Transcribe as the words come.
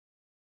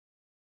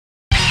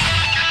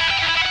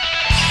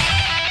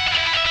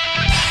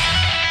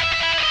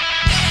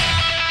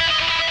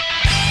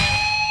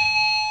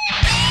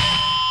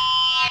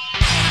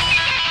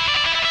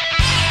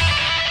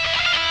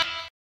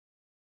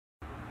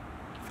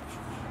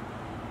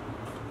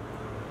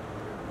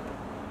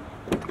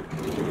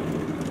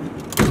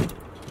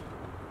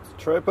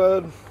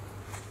Tripod.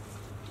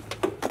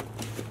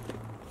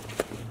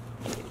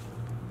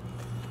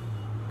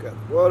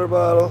 Got the water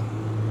bottle.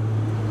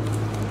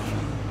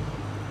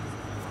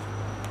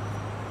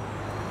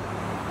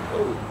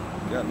 Oh,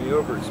 got me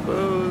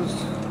overexposed.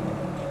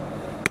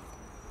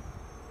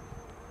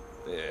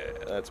 Yeah,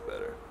 that's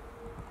better.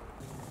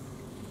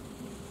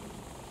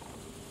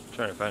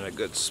 Trying to find a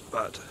good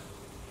spot to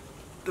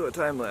do a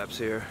time lapse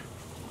here.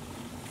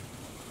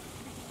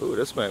 Ooh,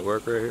 this might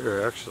work right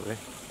here, actually.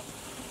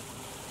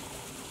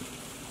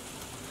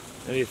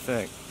 What do you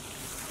think?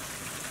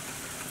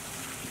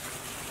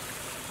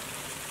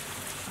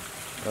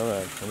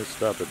 Alright, let me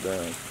stop it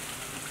down.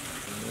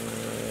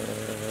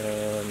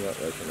 I'm not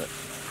liking it.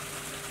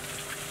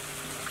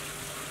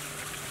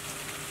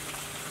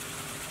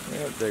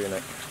 Yeah, I'm digging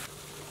it.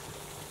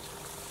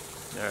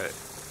 Alright.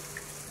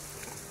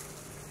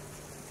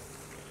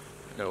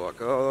 I gotta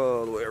walk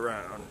all the way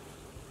around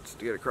just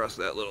to get across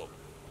that little,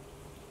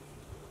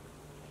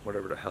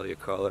 whatever the hell you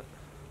call it.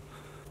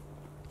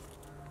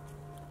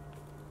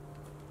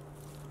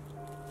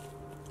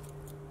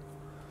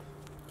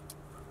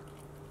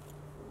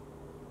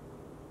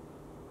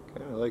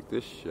 Kinda like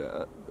this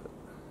shot, but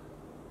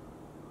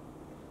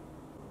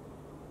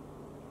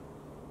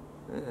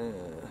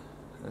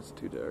that's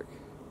too dark.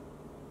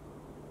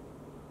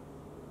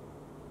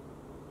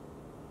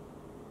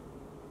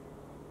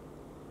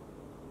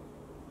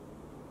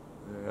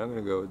 Alright, I'm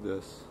gonna go with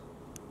this.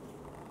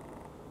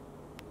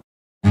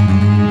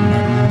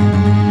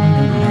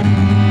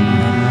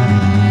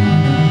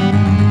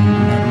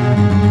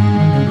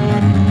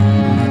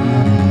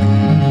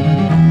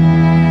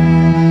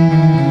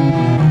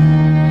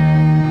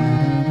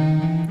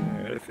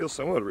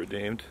 Somewhat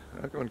redeemed.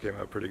 That one came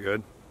out pretty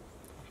good.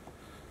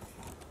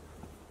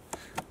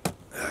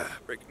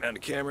 Breaking down the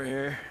camera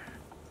here.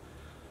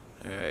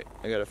 Alright,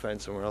 I gotta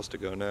find somewhere else to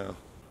go now.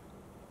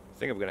 I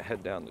think I'm gonna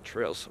head down the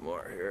trail some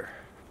more here.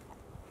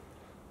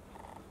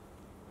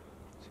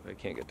 See if I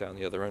can't get down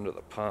the other end of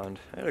the pond.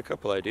 I had a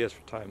couple ideas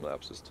for time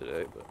lapses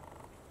today, but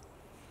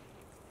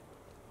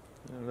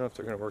I don't know if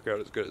they're gonna work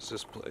out as good as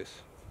this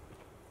place.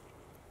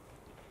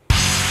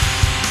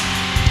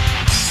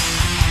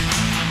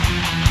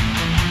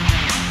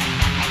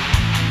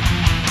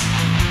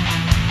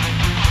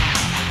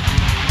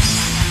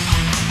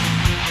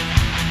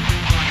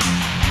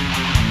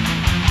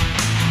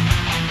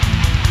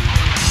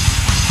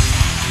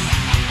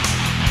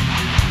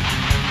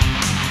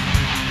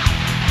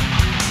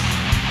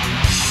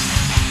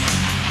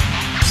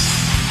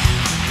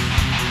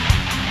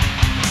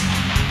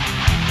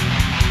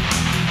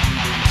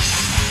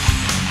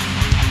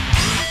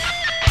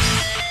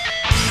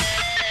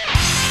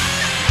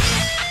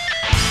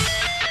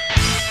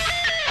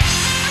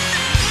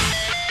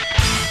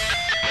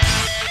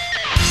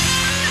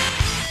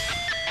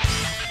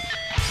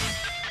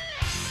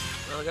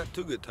 I got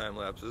two good time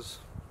lapses.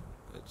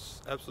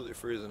 It's absolutely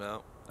freezing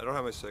out. I don't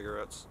have my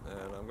cigarettes,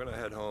 and I'm gonna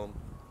head home,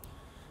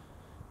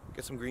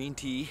 get some green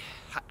tea,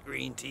 hot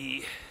green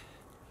tea,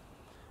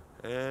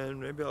 and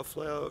maybe I'll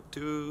fly out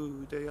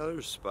to the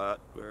other spot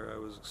where I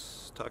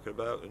was talking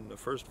about in the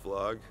first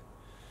vlog.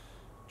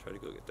 Try to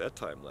go get that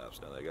time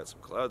lapse now that I got some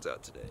clouds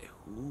out today.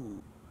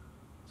 Ooh,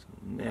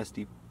 some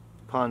nasty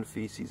pond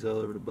feces all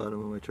over the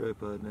bottom of my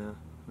tripod now.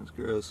 That's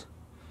gross.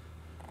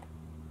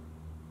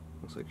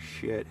 Looks like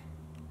shit.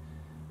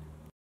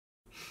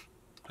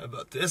 How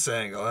about this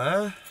angle,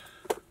 huh?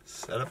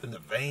 Set up in the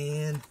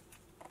van.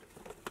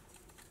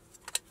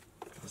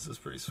 This is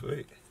pretty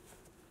sweet.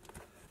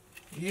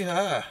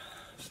 Yeah,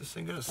 is this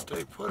thing gonna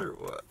stay put or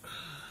what?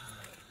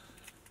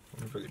 I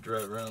wonder if I could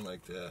drive around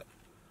like that.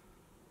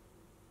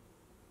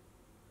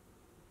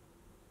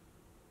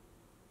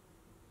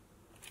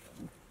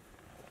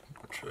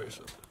 I'll try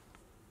something.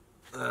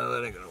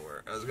 That ain't gonna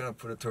work. I was gonna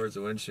put it towards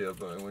the windshield,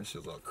 but my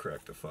windshield's all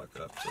cracked the fuck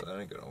up, so that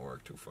ain't gonna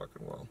work too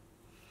fucking well.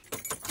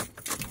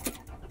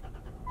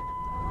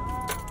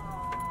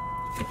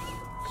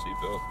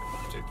 Seatbelt,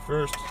 take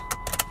first.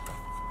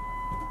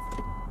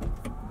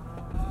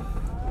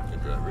 I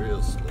drive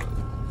real slow.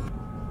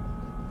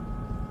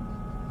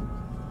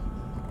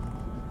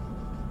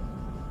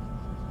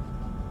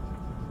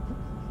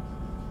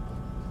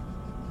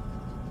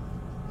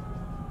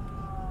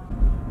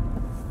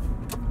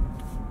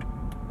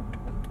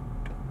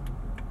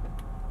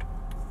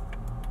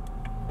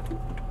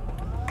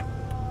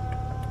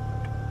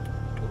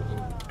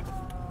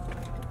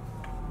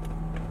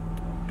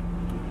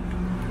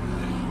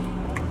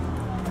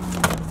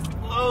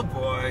 Oh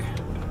boy.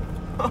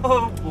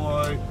 Oh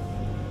boy.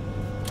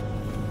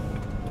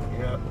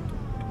 Yep.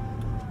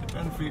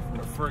 10 feet from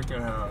the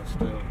freaking house,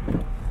 dude.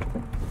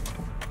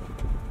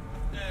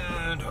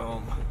 And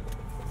home.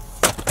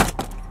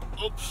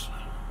 Oops.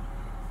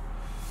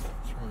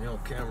 Throwing the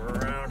old camera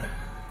around.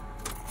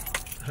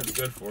 That's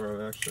good for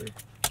him, actually.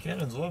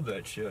 Canons love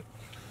that shit.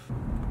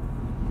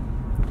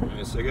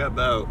 Alright, so I got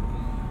about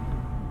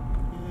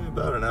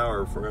an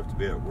hour before I have to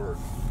be at work.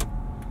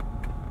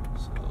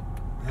 So,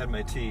 I had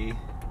my tea.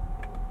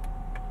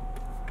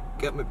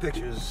 got my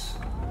pictures,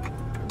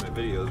 or my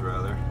videos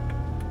rather,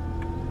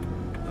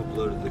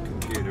 uploaded to the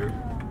computer.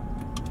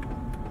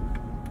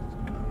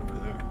 Over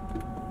there.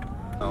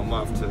 I'm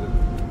off to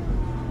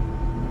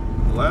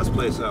the last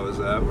place I was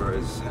at where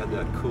I had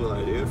that cool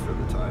idea for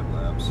the time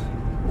lapse.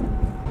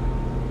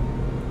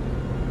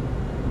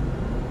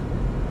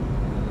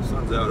 The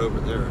sun's out over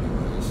there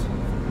anyways.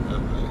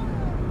 That way.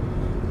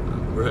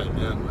 We're heading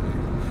that way.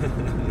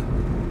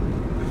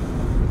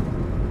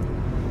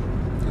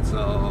 It's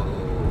all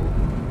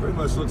pretty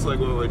much looks like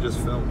what we just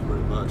filmed,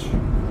 pretty much.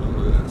 Oh,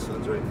 look at that, the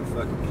sun's right in the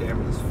fucking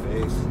camera's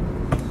face.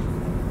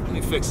 Let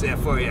me fix that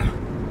for you.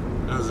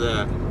 How's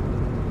that?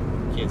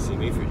 Can't see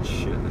me for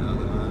shit now,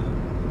 though.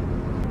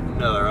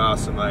 Another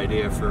awesome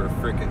idea for a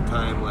freaking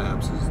time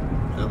lapse is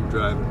I'm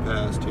driving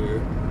past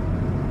here.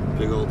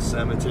 Big old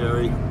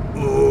cemetery.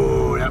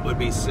 Ooh, that would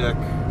be sick.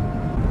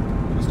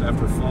 Just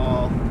after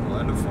fall, well,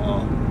 end of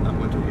fall, not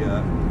winter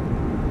yet.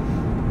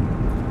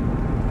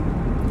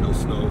 No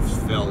snow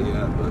fell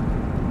yet, but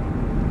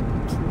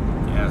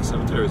yeah,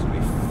 cemeteries would be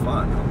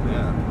fun. Oh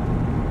man.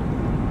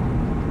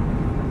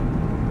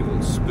 Big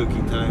old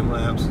spooky time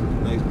lapse,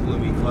 nice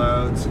gloomy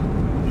clouds.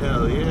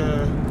 Hell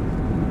yeah.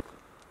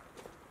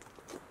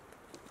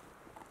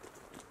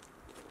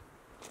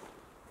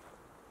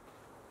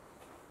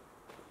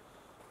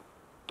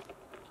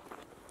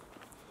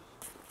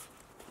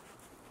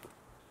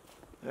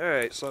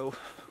 Alright, so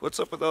what's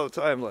up with all the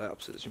time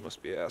lapses, you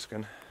must be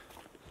asking.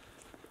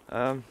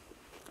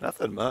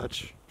 Nothing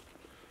much.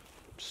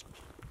 Just,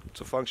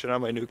 it's a function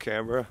on my new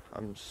camera.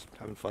 I'm just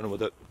having fun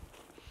with it.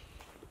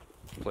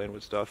 Playing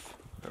with stuff.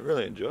 I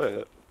really enjoy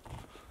it.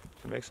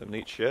 It makes some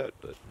neat shit,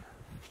 but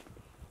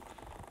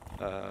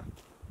I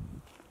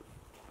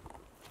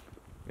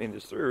mean,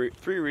 there's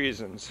three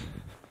reasons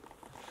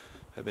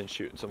I've been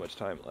shooting so much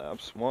time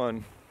lapse.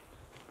 One,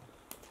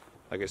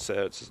 like I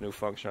said, it's this new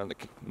function on the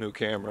new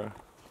camera,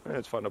 and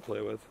it's fun to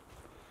play with.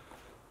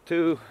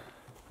 Two,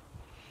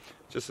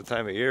 just the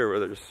time of year where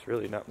there's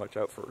really not much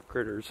out for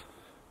critters.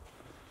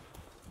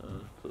 So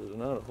there's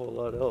not a whole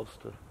lot else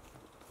to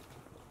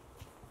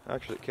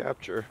actually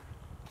capture.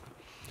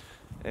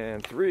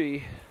 And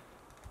three,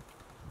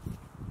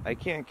 I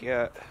can't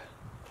get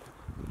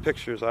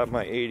pictures on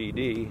my ADD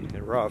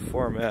in RAW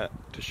format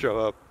to show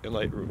up in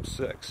Lightroom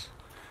 6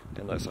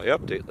 unless I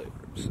update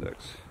Lightroom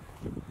 6.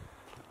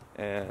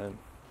 And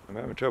I'm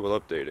having trouble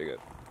updating it.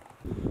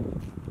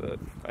 But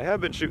I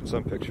have been shooting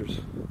some pictures.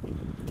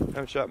 I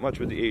haven't shot much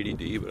with the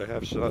 80D, but I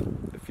have shot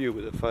a few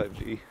with the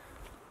 5D.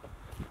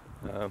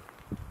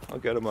 I'll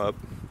get them up.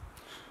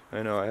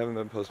 I know I haven't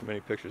been posting many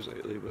pictures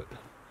lately, but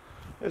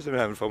I've just been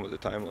having fun with the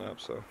time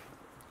lapse, so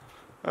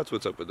that's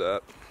what's up with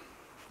that.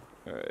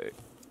 Alright,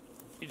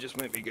 you just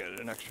might be getting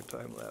an extra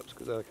time lapse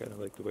because I kind of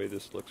like the way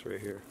this looks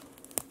right here.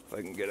 If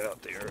I can get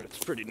out there, it's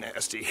pretty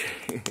nasty.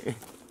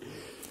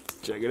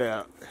 Check it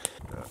out.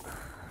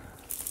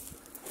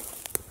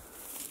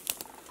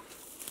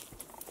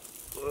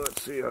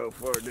 Let's see how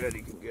far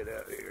Daddy can get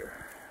out of here.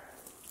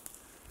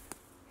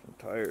 Some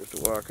tires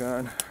to walk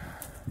on.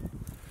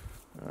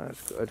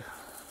 That's good.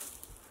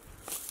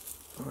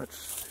 Let's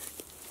see.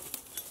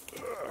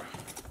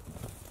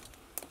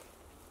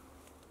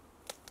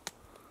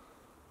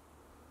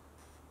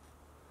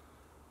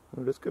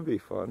 Well, this could be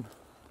fun.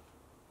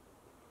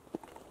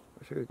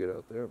 Wish I could get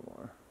out there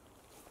more.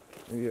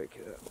 Maybe I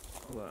can.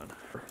 Hold on.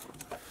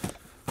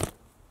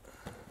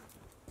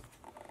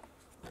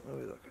 What are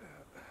we looking at?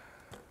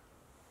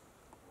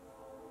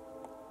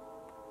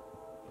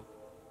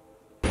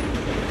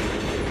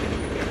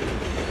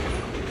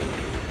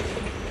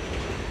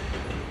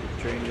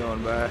 Train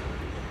going by.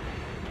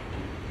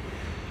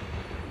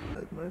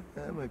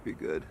 That might be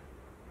good.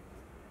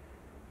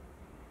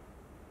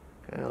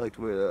 Kinda like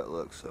the way that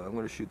looks, so I'm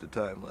gonna shoot the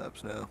time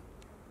lapse now.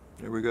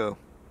 Here we go.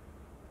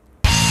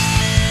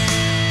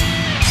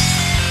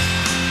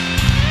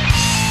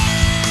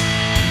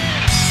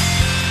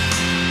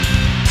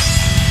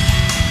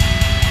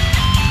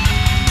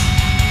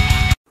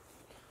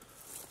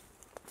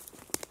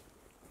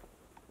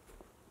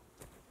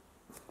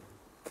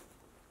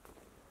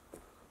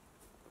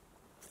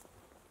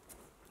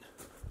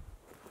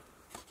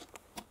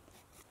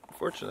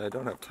 Unfortunately, I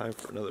don't have time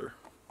for another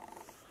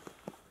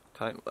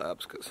time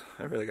lapse because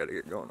I really got to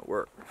get going to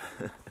work.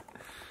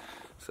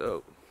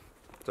 So,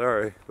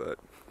 sorry, but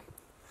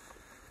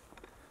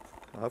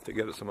I'll have to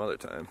get it some other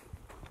time.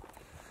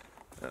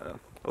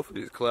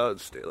 Hopefully these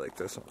clouds stay like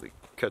this. I'll be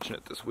catching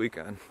it this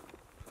weekend.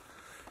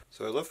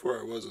 So I left where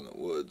I was in the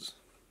woods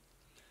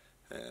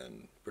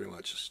and pretty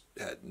much just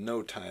had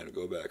no time to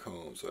go back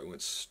home. So I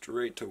went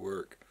straight to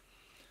work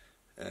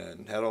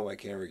and had all my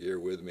camera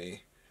gear with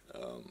me.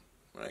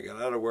 When I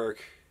got out of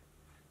work,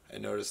 I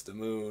noticed the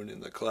moon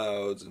and the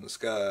clouds in the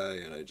sky,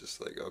 and I just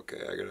like,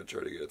 okay, I gotta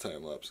try to get a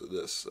time lapse of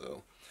this.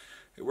 So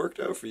it worked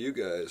out for you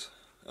guys.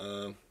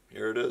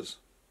 Here it is.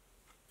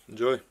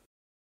 Enjoy.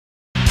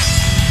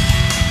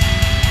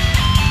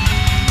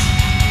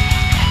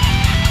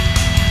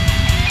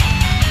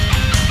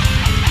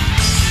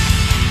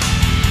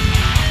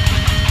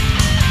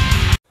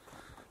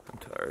 I'm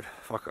tired. tired.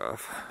 Fuck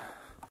off.